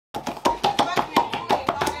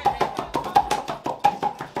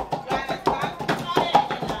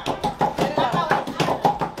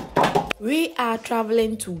We are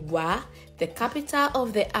traveling to Wa, the capital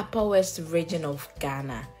of the Upper West region of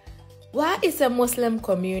Ghana. Wa is a Muslim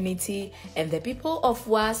community and the people of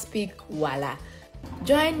Wa speak Wala.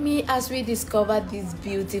 Join me as we discover this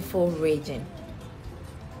beautiful region.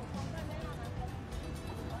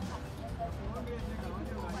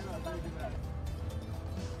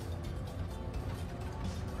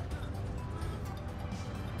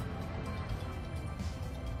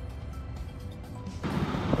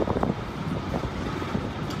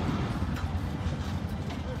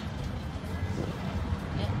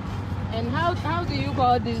 And how do you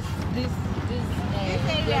call this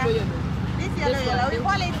area? This yellow. We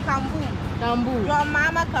call it Kambu. Kambu. Your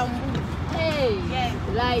mama Kambu. Hey. Yes.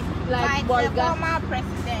 Like the former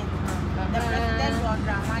president. The president was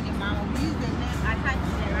Dramani Mama. We use the name attached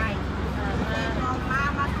to the right. Your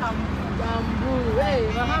mama Kambu. Kambu. Hey,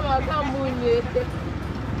 Mama Kambu.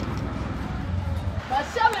 But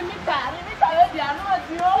show me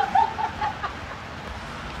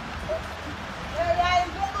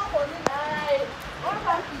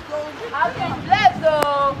Okay, let's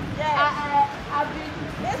go.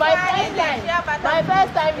 My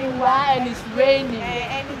first time in Wa and it's raining.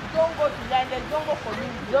 And it's don't go to land, don't go for me.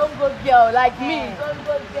 Don't go girl like me. Don't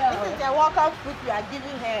go girl. This is the welcome food we are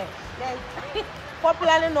giving her. Yes.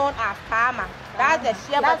 Popularly known as Kama. That's the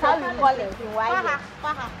shea butter. That's how we call it in Wa.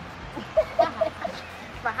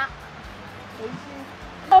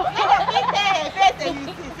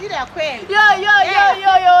 See the queen. Yo,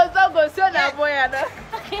 so go so na boy.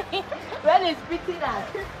 When it's spitting out.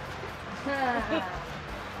 It's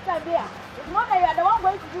not that you are the one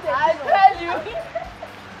going to do the I tell you.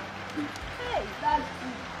 Hey, that's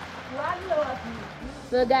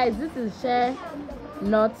So guys, this is share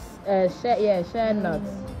nuts, share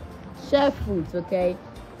nuts, share fruits, okay?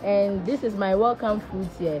 And this is my welcome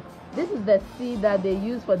fruits here. This is the seed that they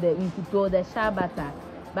use for the inkuto, the shabata,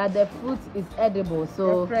 but the fruit is edible,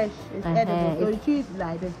 so fresh. It's edible. So you choose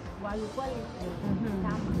like this. Why you call it?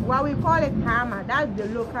 Why we call it Kama? That's the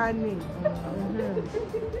local name.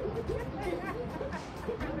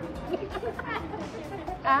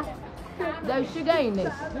 There's sugar in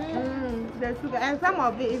it. There's sugar, and some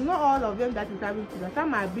of it, it's not all of them that is having sugar.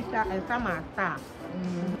 Some are bitter and some are sour.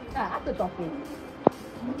 That's the toffee.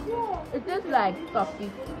 It tastes like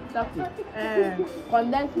toffee.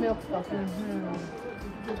 Condensed milk toffee.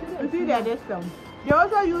 You see that they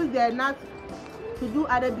also use their nuts to do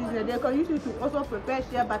other business. They can use it to also prepare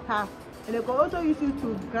shea butter, and they can also use it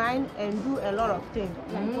to grind and do a lot of things.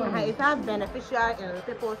 It has beneficial in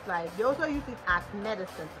people's life. They also use it as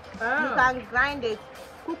medicine. You can grind it,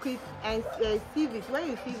 cook it, and sieve it. When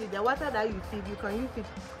you sieve it, the water that you sieve, you can use it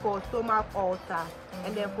for stomach ulcer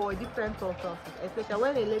and then for different sorts of things. Especially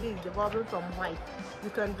when a lady is developing from white,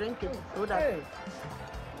 you can drink it so that.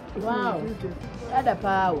 Wow, that's the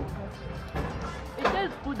power. It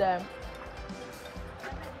tastes good then.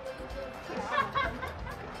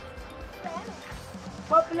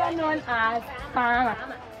 Popular known as Kama.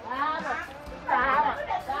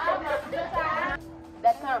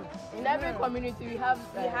 The camp. In every community we have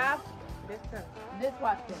this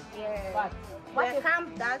what thing? Yeah. What the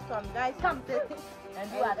camp does some guys come and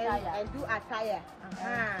do attire.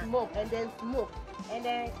 Smoke and then smoke. And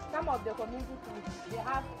then some of the communities they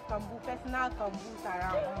have personal kamboos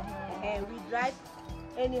around. And we drive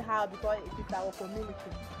anyhow because it is our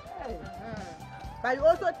community. But you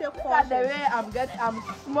also take caution. The way I'm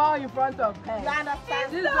small in front of her. You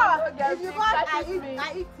understand? This is because I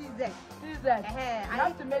eat CZ. You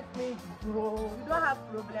have to make me grow. You don't have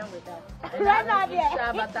problem with that. Right now,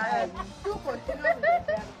 there. You continue with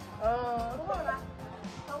them.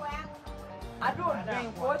 I don't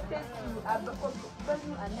drink. What taste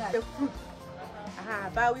the fruit.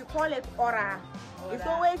 But we call it ora. It's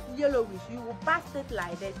always yellowish. You will burst it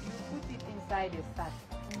like this. You put it inside the sack.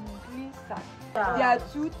 Clean sack. There are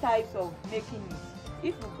two types of making it.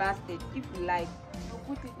 If you burst it, if you like, you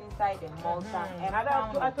put it inside the mortar and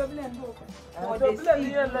for the seed.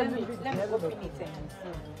 Let me open it and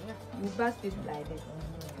see. You burst it like this.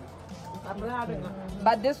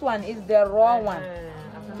 But this one is the raw one.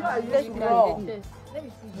 It's raw. Let me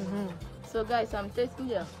see. So guys, I'm tasting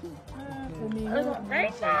their food.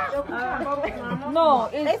 No,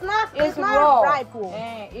 it's not. It's raw. Ripe.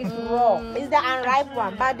 It's raw. It's the unripe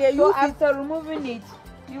one. But they use after removing it,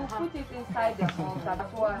 you put it inside the mortar.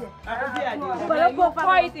 You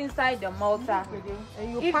pour it inside the mortar.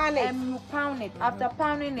 And you pound it. And you pound it. After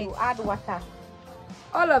pounding it, you add water.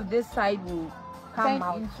 All of this side will come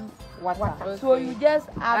out into water. Okay. So you just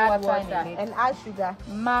add water in it And add sugar.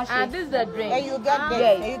 mash it. And this is the drink. And you get this.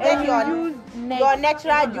 Yes. And you get And your, you use your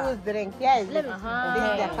natural juice drink. Yes. This is the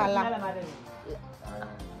Uh-huh. color.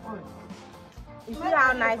 You see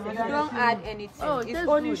how nice it You is? don't add anything. Oh, it it's tastes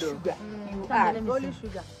only good, though. sugar. You add Only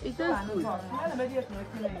sugar. It tastes good.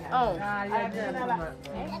 Oh,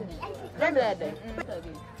 Let me there, there.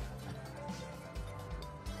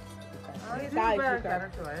 This is how it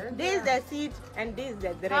is. This is the seed and this is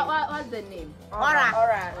the drink. What's the name? Ora.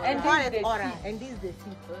 Ora. And And call this it is the ora. seed. And this is the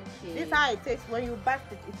seed. Okay. This is how it tastes. When you bust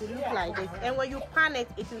it, it will look like this. And when you pan it,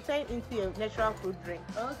 it will turn into a natural fruit drink,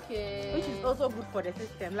 Okay. which is also good for the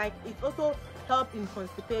system. Like it also helps in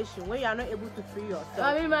constipation when you are not able to free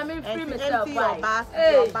yourself. Mommy, free And to myself. empty your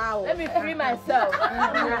Why? your bowel. Let me free myself.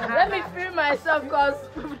 Let me free myself, cause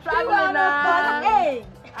traveling now. Hey.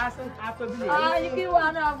 As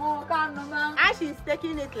she's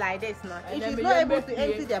taking it like this now, And if then she's we not don't able make to it.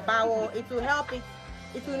 empty the bowel, it will help it.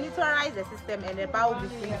 It will neutralize the system and the bowel will be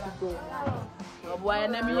free to go. Oh boy,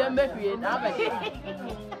 and then me make it.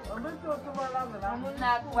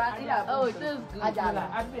 Oh, it tastes good. I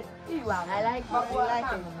like it. You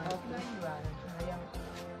like it?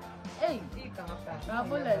 Hey,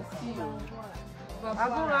 travel and see you.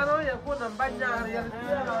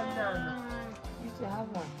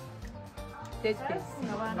 Taste this.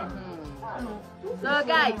 So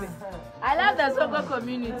guys, I love the Zongo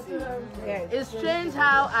community. Yes. It's strange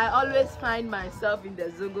how I always find myself in the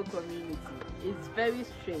Zongo community. It's very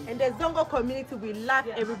strange. And the Zongo community, we love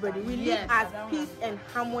everybody. We live Yes. as peace and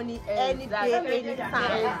harmony any day, Exactly. any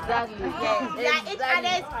time. Exactly. Yes, we are each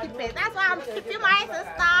other's keepers. That's why I'm keeping my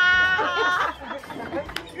sister.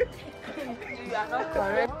 You are not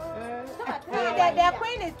correct. The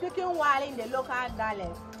queen is speaking while in the local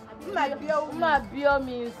dialect. Uma bio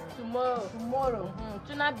means tomorrow. Tomorrow.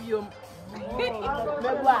 Tuna bio.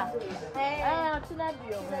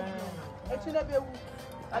 Tuna bio.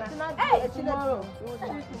 Hey, tomorrow. We'll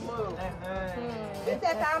see tomorrow. It's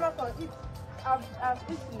a time for it. I've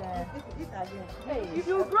eaten Eat again. Hey, if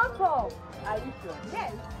you brought up, are you sure?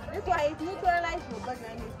 Yes. That's why it neutralizes your body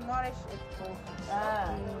and it nourishes it also.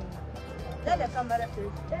 Ah. Let the camera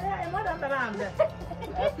face.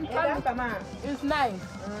 It's nice.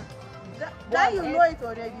 That you know it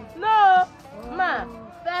already. No, ma.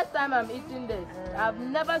 First time I'm eating this. I've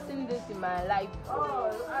never seen this in my life.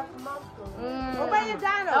 Oh, Mm. but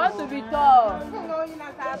I want to be tall. No, you're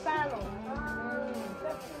not a salon.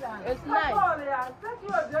 It's nice.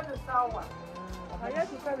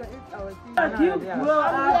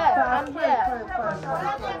 I'm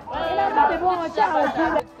here.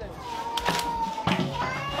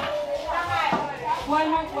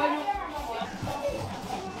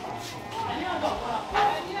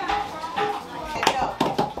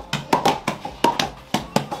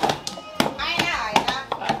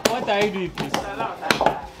 What are you doing, please?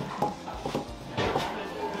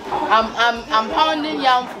 I'm pounding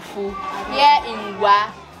yam fufu here in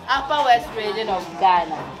Wa, Upper West region of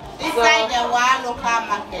Ghana. Inside the one local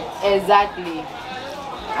market. Exactly.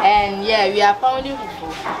 And yeah, we are pounding fufu.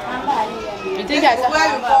 You think I can?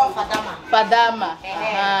 Where you call Fadama? Fadama.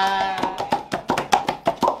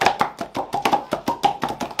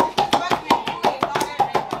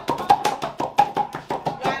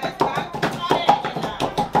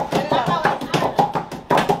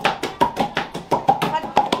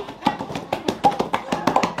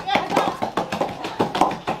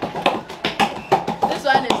 This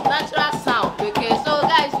one is natural sound. Okay, so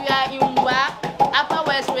guys, we are in Wa, Upper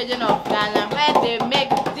West region of Ghana, where they make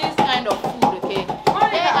this kind of food. Okay,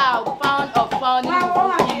 they are pounding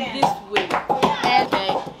fufu in this way, and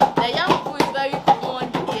the yam fufu is very common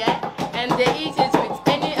here, and they eat it with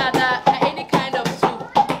any kind of soup,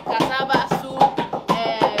 cassava soup,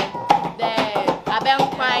 the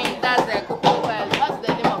abenkwine, that's the cocoa oil. What's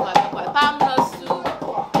the name of abenkwine? Palm nut soup,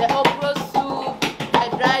 the okra soup, the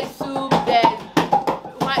dry soup, the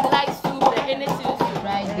white light soup, the anything soup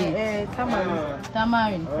right there.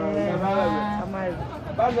 Tamarind.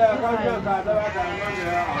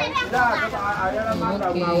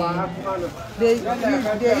 They use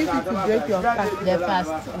it to break your fast. The fast.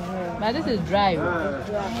 But this is dry.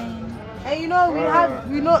 And you know we have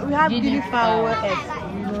Guinea guinea fowl. fowl eggs.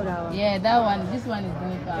 You know that one. Yeah, that one. This one is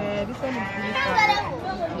guinea fowl. This one is guinea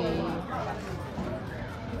fowl. Okay.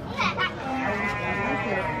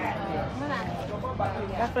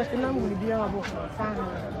 That's first thing I'm going to be able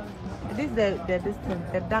to. This is this thing,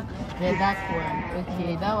 the dark. The dark one.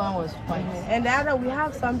 Okay, that one was white. And the other we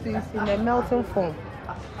have some things in the melting form.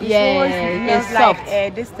 Yeah, It's it's like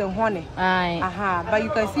soft. this thing honey. Aye. But you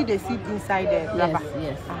can see the seed inside the Yes, rubber.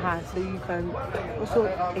 yes. So you can also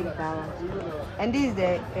take that one. And this is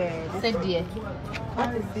the Sit there. what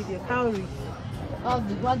is it? The cowrie.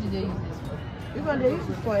 What do they use this for? This one they use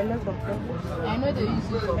it for a lot of purposes. I know they use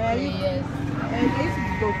it for prayers. And they use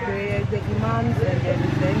it for prayers, the imams and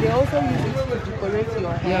everything. And they also use it to decorate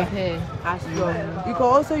your hair. As well. You can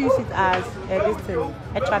also use it as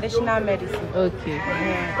a traditional medicine. Okay.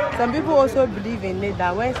 Some people also believe in it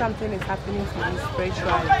that when something is happening to you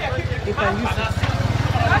spiritually, they can use it.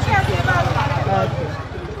 Okay.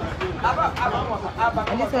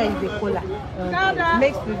 And this one is the cola.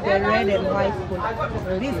 Mixed with the red and white cola.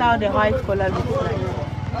 This is how the white cola looks like.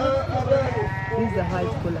 This is the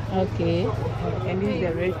white cola. Okay. And this is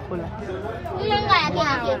the red cola. This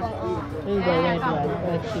is the red one.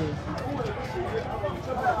 Okay.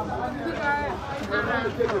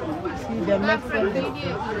 See the mixing.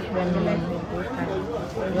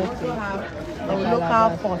 The local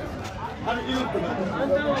pot.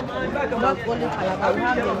 Not only Calabar, we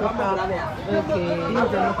have the local pot. Okay. This is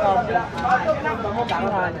the local pot.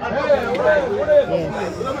 Yes.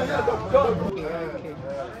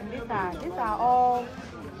 These are all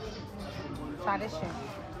tradition.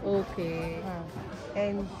 Okay.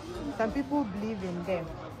 And some people believe in them.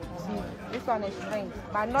 See, this one is ring,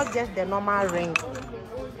 but not just the normal ring.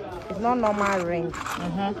 It's not normal ring.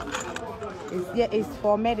 It's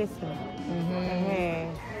for medicine.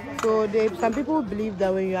 So some people believe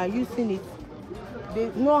that when you are using it,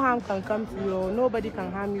 no harm can come to you, or nobody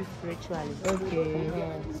can harm you spiritually. Okay.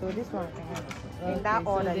 So this one, in that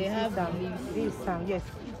order, so they have this some, yes,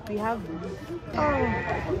 we have beliefs.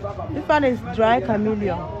 This one is dry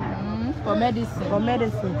chameleon. For medicine. For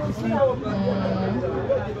medicine, you see.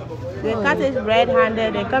 They cut it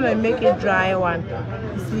red-handed, they come and make it dry one.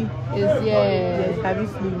 You see? Yes, have you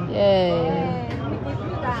seen? Yeah.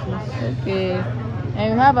 Okay.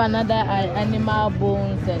 And we have another animal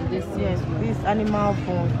bones and this. Yes, this animal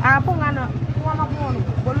bones.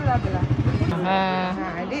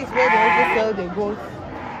 This is where they also sell the goats.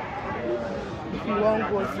 If you want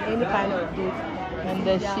goats, any kind of goat. And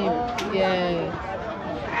the sheep. Yeah.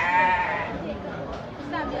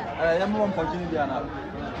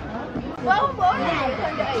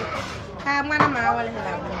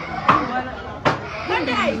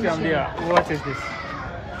 What is this?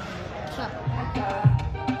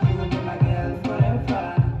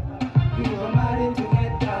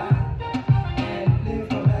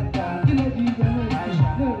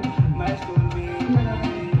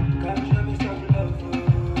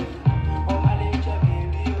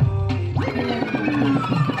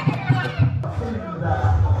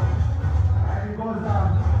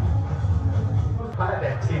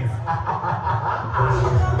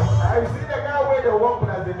 I've seen the guy where they walk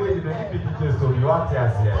as the lady, the pictures, so you want to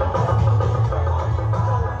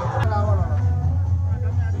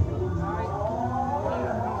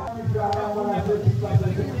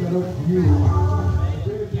see.